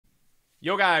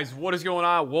Yo guys, what is going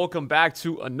on? Welcome back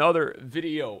to another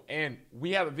video. And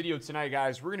we have a video tonight,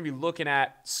 guys. We're going to be looking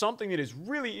at something that is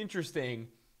really interesting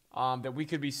that we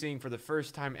could be seeing for the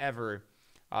first time ever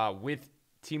with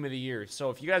Team of the Year.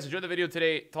 So if you guys enjoyed the video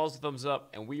today, toss a thumbs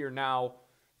up. And we are now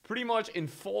pretty much in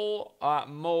full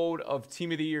mode of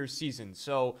Team of the Year season.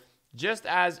 So just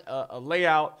as a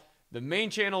layout, the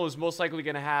main channel is most likely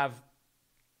going to have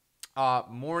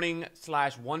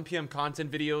morning/1 p.m. content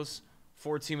videos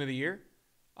for Team of the Year.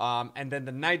 And then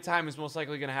the nighttime is most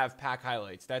likely going to have pack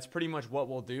highlights. That's pretty much what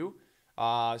we'll do.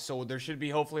 So there should be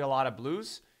hopefully a lot of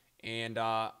blues. And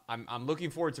I'm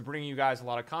looking forward to bringing you guys a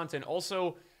lot of content.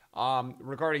 Also,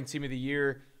 regarding Team of the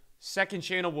Year, second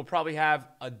channel will probably have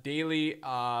a daily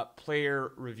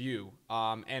player review.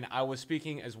 And I was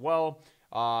speaking as well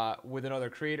with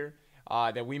another creator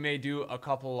that we may do a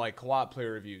couple like co-op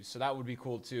player reviews. So that would be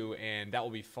cool too. And that will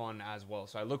be fun as well.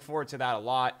 So I look forward to that a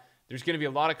lot. There's going to be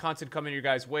a lot of content coming your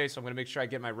guys' way, so I'm going to make sure I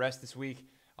get my rest this week.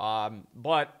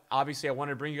 But obviously, I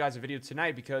wanted to bring you guys a video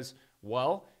tonight because,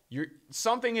 well,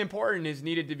 something important is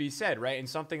needed to be said, right? And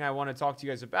something I want to talk to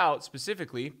you guys about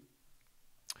specifically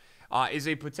is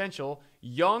a potential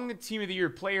young Team of the Year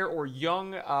player or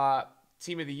young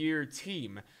Team of the Year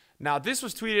team. Now, this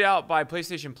was tweeted out by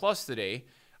PlayStation Plus today,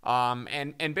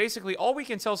 and basically all we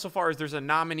can tell so far is there's a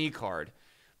nominee card.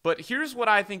 But here's what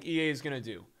I think EA is going to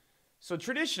do. So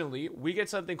traditionally, we get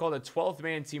something called a 12th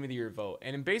man Team of the Year vote.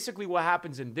 And basically what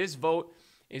happens in this vote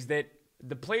is that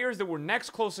the players that were next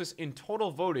closest in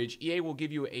total votage, EA will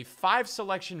give you a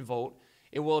 5-selection vote.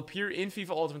 It will appear in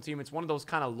FIFA Ultimate Team. It's one of those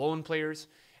kind of lone players.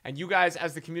 And you guys,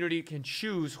 as the community, can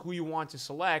choose who you want to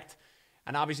select.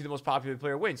 And obviously, the most popular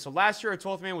player wins. So last year, our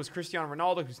 12th man was Cristiano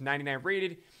Ronaldo, who's 99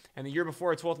 rated. And the year before,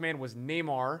 our 12th man was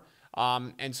Neymar.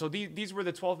 And so these were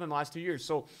the 12th men last 2 years.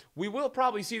 So we will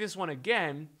probably see this one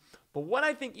again. But what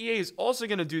I think EA is also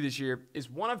going to do this year is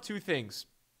one of two things,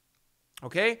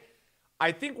 okay?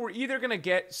 I think we're either going to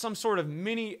get some sort of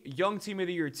mini young Team of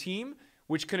the Year team,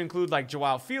 which could include like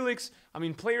Joao Felix. I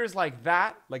mean, players like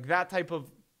that type of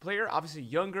player, obviously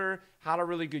younger, had a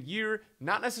really good year.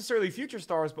 Not necessarily future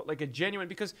stars, but like a genuine,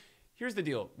 because here's the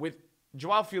deal. With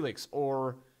Joao Felix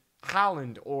or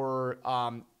Haaland or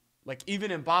like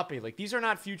even Mbappe, like these are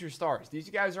not future stars. These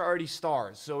guys are already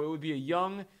stars. So it would be a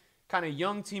young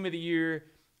Team of the Year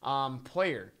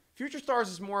player. Future stars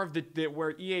is more of the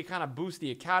where EA kind of boosts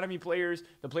the academy players,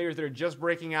 the players that are just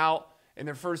breaking out in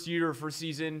their first year or first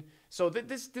season. So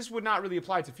this would not really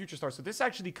apply to future stars. So this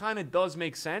actually kind of does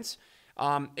make sense.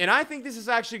 And I think this is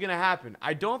actually going to happen.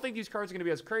 I don't think these cards are going to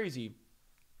be as crazy.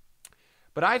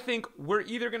 But I think we're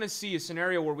either going to see a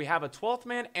scenario where we have a 12th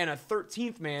man and a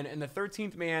 13th man. And the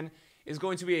 13th man is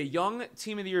going to be a young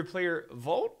Team of the Year player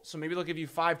vote. So maybe they'll give you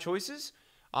 5 choices.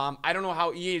 I don't know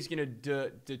how EA is going to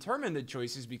determine the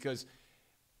choices because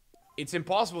it's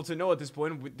impossible to know at this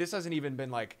point. This hasn't even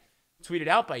been like tweeted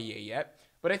out by EA yet.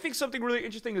 But I think something really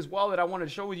interesting as well that I wanted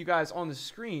to show with you guys on the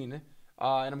screen, and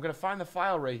I'm going to find the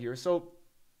file right here. So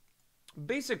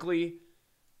basically,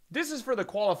 this is for the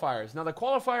qualifiers. Now the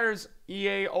qualifiers,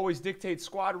 EA always dictates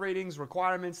squad ratings,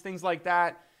 requirements, things like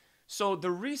that. So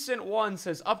the recent one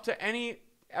says up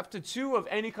to 2 of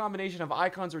any combination of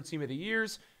icons or Team of the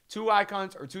Years. 2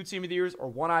 icons or 2 Team of the Years, or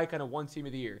 1 icon and 1 Team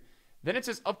of the Year. Then it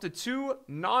says up to 2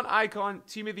 non-icon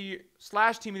Team of the Year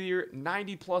 / Team of the Year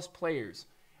 90+ players.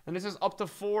 And this is up to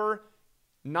 4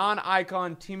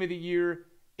 non-icon Team of the Year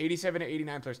 87 to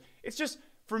 89 players. It's just,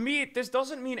 for me, this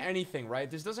doesn't mean anything, right?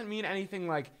 This doesn't mean anything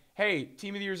like, hey,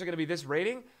 Team of the Years are going to be this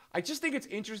rating. I just think it's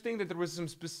interesting that there was some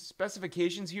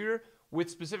specifications here with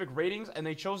specific ratings, and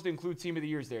they chose to include Team of the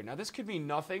Years there. Now, this could mean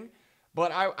nothing.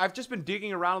 But I've just been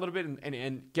digging around a little bit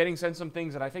and getting sent some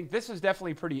things, and I think this is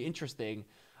definitely pretty interesting.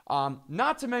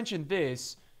 Not to mention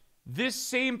this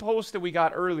same post that we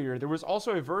got earlier, there was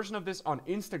also a version of this on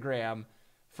Instagram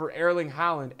for Erling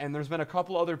Haaland, and there's been a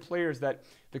couple other players that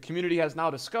the community has now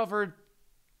discovered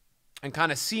and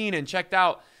kind of seen and checked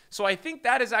out. So I think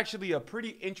that is actually a pretty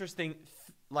interesting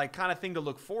kind of thing to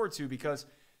look forward to, because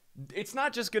it's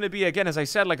not just going to be, again, as I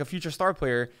said, like a future star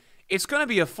player. It's going to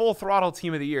be a full throttle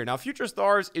Team of the Year. Now, Future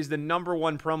Stars is the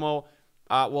 #1 promo.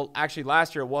 Well, actually,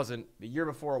 last year it wasn't. The year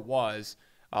before it was.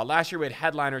 Last year we had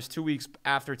headliners 2 weeks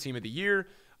after Team of the Year.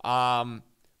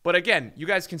 But again, you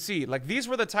guys can see, like, these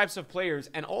were the types of players.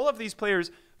 And all of these players,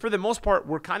 for the most part,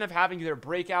 were kind of having their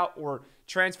breakout or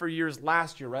transfer years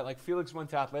last year, right? Like, Felix went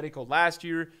to Atletico last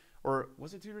year. Or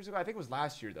was it 2 years ago? I think it was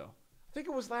last year, though. I think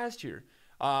it was last year.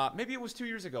 Maybe it was 2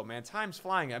 years ago, man. Time's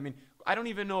flying. I mean, I don't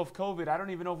even know if COVID, I don't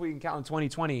even know if we can count in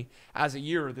 2020 as a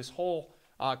year, this whole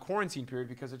quarantine period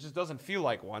because it just doesn't feel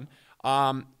like one.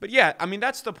 But yeah, I mean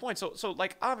that's the point. So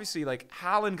like obviously like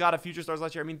Haaland got a future stars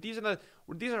last year. I mean these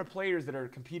are players that are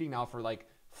competing now for like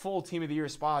full team of the year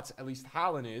spots. At least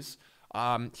Haaland is.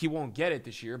 He won't get it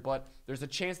this year, but there's a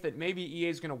chance that maybe EA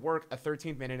is going to work a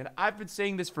 13th man in. And I've been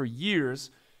saying this for years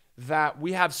that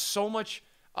we have so much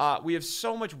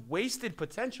wasted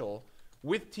potential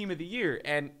with team of the year,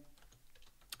 and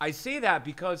I say that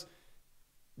because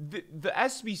the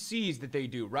SBCs that they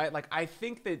do, right? Like, I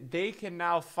think that they can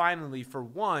now finally, for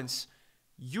once,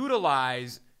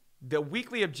 utilize the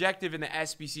weekly objective in the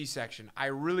SBC section. I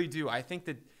really do. I think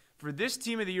that for this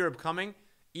team of the year upcoming,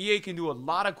 EA can do a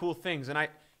lot of cool things. And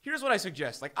here's what I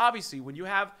suggest. Like, obviously, when you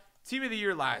have team of the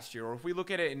year last year, or if we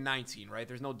look at it in 19, right?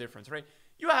 There's no difference, right?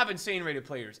 You have insane rated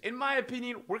players. In my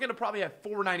opinion, we're going to probably have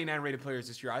 499 rated players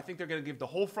this year. I think they're going to give the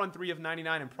whole front three of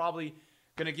 99 and probably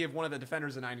going to give one of the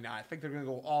defenders a 99. I think they're going to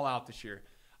go all out this year.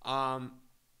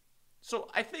 So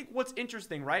I think what's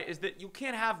interesting, right, is that you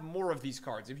can't have more of these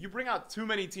cards. If you bring out too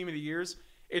many team of the years,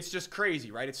 it's just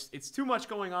crazy, right? It's too much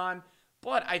going on.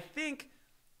 But I think,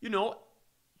 you know,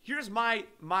 here's my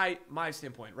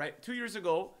standpoint, right? 2 years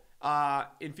ago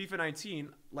in FIFA 19,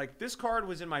 like this card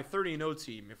was in my 30-0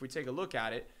 team. If we take a look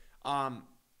at it,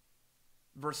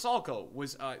 Versalco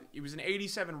was it was an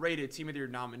 87 rated team of the year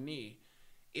nominee.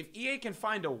 If EA can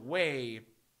find a way,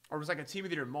 or it was like a team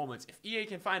of the year moments, if EA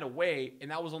can find a way,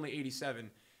 and that was only 87,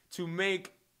 to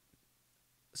make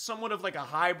somewhat of like a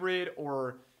hybrid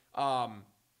or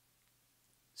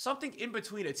something in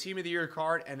between a team of the year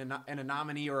card and a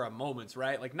nominee or a moments,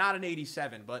 right? Like not an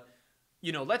 87, but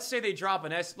you know, let's say they drop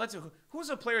an S. Who's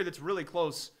a player that's really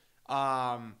close? Who's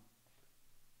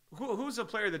a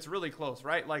player that's really close,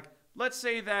 right? Like let's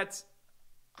say that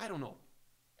I don't know,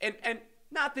 and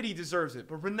not that he deserves it,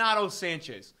 but Renato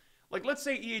Sanchez. Like let's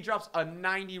say EA drops a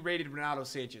 90 rated Renato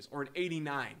Sanchez or an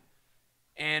 89,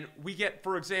 and we get,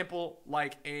 for example,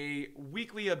 like a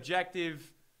weekly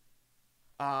objective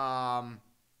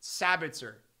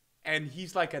Sabitzer, and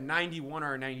he's like a 91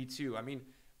 or a 92. I mean,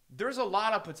 there's a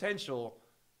lot of potential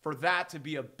for that to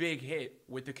be a big hit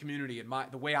with the community. And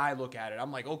the way I look at it,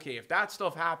 I'm like, okay, if that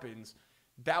stuff happens,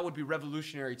 that would be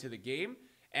revolutionary to the game.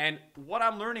 And what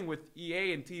I'm learning with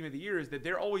EA and Team of the Year is that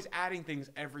they're always adding things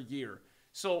every year.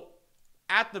 So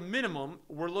at the minimum,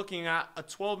 we're looking at a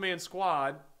 12-man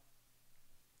squad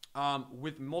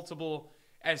with multiple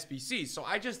SBCs. So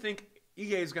I just think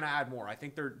EA is going to add more. I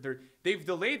think they've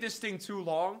delayed this thing too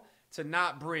long to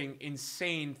not bring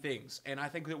insane things. And I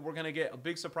think that we're going to get a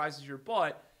big surprise this year.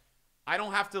 But I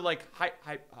don't have to like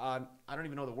I don't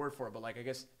even know the word for it, but like I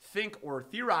guess think or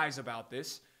theorize about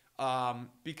this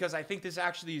because I think this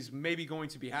actually is maybe going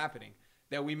to be happening.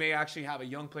 That we may actually have a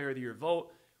Young Player of the Year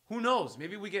vote. Who knows?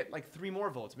 Maybe we get like 3 more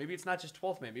votes. Maybe it's not just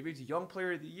 12th man. Maybe it's Young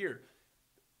Player of the Year.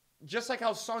 Just like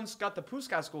how Suns got the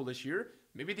Puskas goal this year,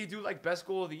 maybe they do like best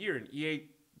goal of the year. And EA,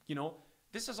 you know,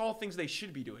 this is all things they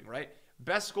should be doing, right?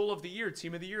 Best goal of the year,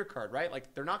 team of the year card, right?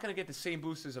 Like they're not going to get the same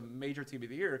boost as a major team of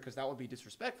the year because that would be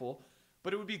disrespectful.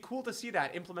 But it would be cool to see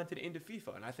that implemented into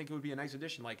FIFA. And I think it would be a nice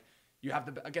addition. Like you have,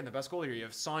 the best goal of the year. You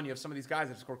have Son, you have some of these guys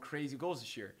that have scored crazy goals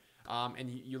this year. And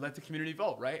you let the community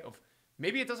vote, right?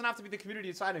 Maybe it doesn't have to be the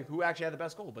community deciding who actually had the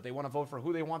best goal, but they want to vote for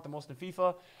who they want the most in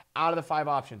FIFA out of the 5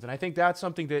 options. And I think that's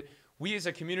something that we as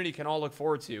a community can all look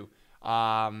forward to.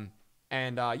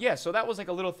 Yeah, so that was like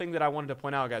a little thing that I wanted to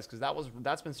point out, guys, because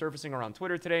that's been surfacing around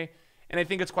Twitter today, and I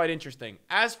think it's quite interesting.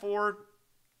 As for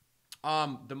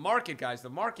the market, guys,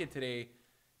 the market today,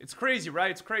 it's crazy,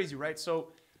 right? It's crazy, right?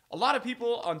 So a lot of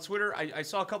people on Twitter, I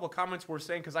saw a couple of comments were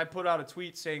saying, because I put out a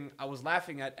tweet saying I was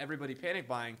laughing at everybody panic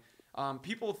buying.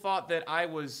 People thought that I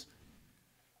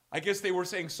guess they were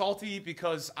saying salty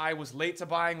because I was late to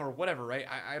buying or whatever, right?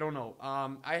 I don't know.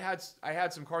 I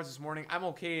had some cards this morning. I'm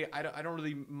okay. I don't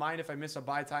really mind if I miss a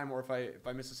buy time or if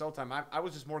I miss a sell time. I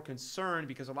was just more concerned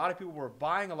because a lot of people were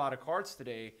buying a lot of cards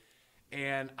today,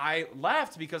 and I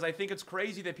laughed because I think it's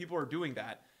crazy that people are doing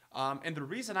that. And the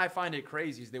reason I find it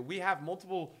crazy is that we have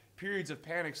multiple periods of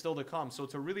panic still to come. So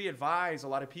to really advise a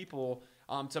lot of people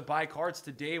to buy cards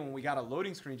today when we got a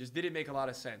loading screen just didn't make a lot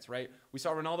of sense, right? We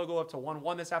saw Ronaldo go up to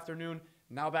 1-1 this afternoon,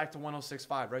 now back to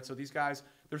 106.5, right? So these guys,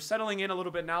 they're settling in a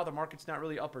little bit now. The market's not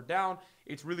really up or down.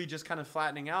 It's really just kind of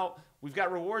flattening out. We've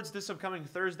got rewards this upcoming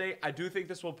Thursday. I do think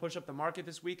this will push up the market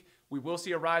this week. We will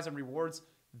see a rise in rewards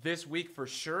this week for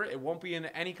sure. It won't be in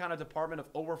any kind of department of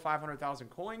over 500,000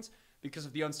 coins because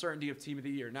of the uncertainty of Team of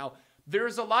the Year. Now,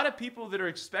 there's a lot of people that are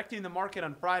expecting the market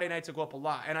on Friday night to go up a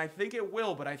lot, and I think it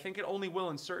will, but I think it only will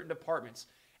in certain departments.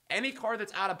 Any card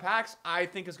that's out of packs, I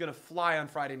think is going to fly on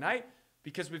Friday night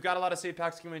because we've got a lot of safe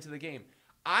packs coming into the game.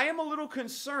 I am a little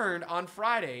concerned on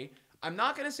Friday I'm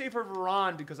not going to say for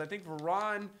Varane because I think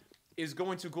Varane is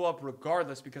going to go up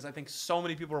regardless because I think so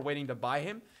many people are waiting to buy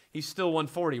him. He's still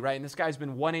 140, right? And this guy's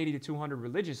been 180 to 200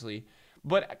 religiously.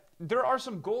 But there are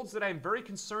some golds that I'm very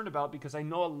concerned about because I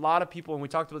know a lot of people, and we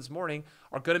talked about this morning,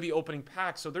 are going to be opening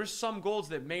packs. So there's some golds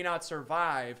that may not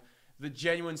survive the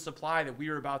genuine supply that we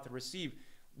are about to receive.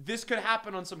 This could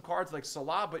happen on some cards like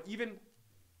Salah, but even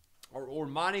or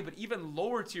Mane, but even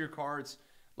lower tier cards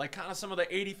like kind of some of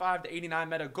the 85 to 89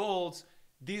 meta golds,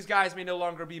 these guys may no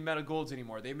longer be meta golds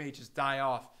anymore. They may just die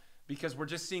off because we're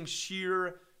just seeing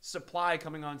sheer supply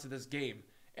coming onto this game.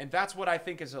 And that's what I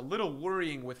think is a little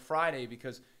worrying with Friday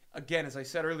because, again, as I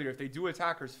said earlier, if they do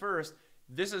attackers first,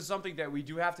 this is something that we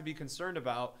do have to be concerned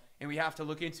about and we have to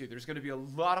look into. There's going to be a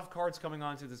lot of cards coming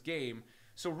onto this game.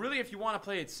 So really, if you want to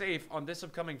play it safe on this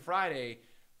upcoming Friday,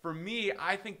 for me,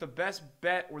 I think the best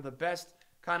bet or the best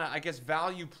kind of, I guess,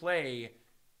 value play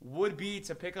would be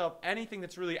to pick up anything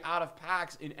that's really out of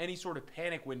packs in any sort of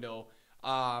panic window.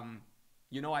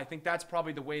 I think that's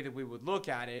probably the way that we would look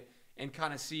at it and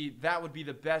kind of see that would be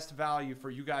the best value for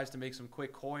you guys to make some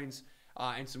quick coins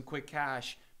and some quick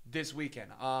cash this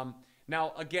weekend.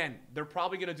 Now, again, they're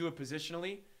probably going to do it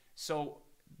positionally, so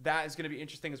that is going to be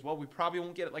interesting as well. We probably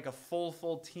won't get like a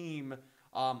full team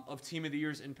of Team of the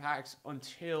Years in packs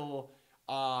until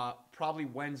probably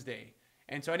Wednesday.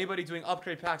 And so anybody doing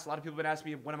upgrade packs, a lot of people have been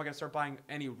asking me, when am I going to start buying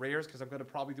any rares? Because I'm going to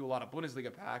probably do a lot of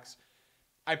Bundesliga packs.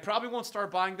 I probably won't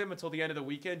start buying them until the end of the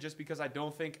weekend just because I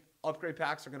don't think upgrade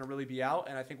packs are going to really be out.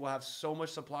 And I think we'll have so much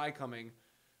supply coming,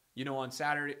 on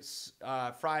Saturday,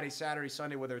 Friday, Saturday,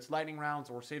 Sunday, whether it's lightning rounds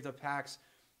or saved up packs,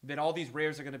 that all these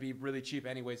rares are going to be really cheap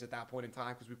anyways at that point in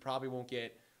time because we probably won't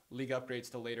get league upgrades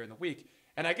till later in the week.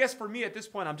 And I guess for me at this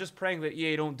point, I'm just praying that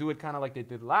EA don't do it kind of like they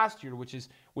did last year, which is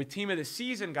with Team of the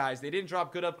Season, guys. They didn't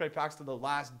drop good upgrade packs to the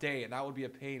last day, and that would be a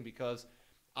pain because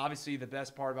obviously the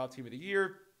best part about Team of the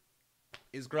Year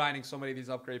is grinding so many of these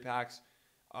upgrade packs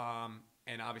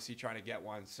and obviously trying to get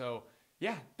one. So,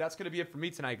 yeah, that's going to be it for me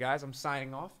tonight, guys. I'm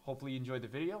signing off. Hopefully you enjoyed the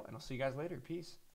video, and I'll see you guys later. Peace.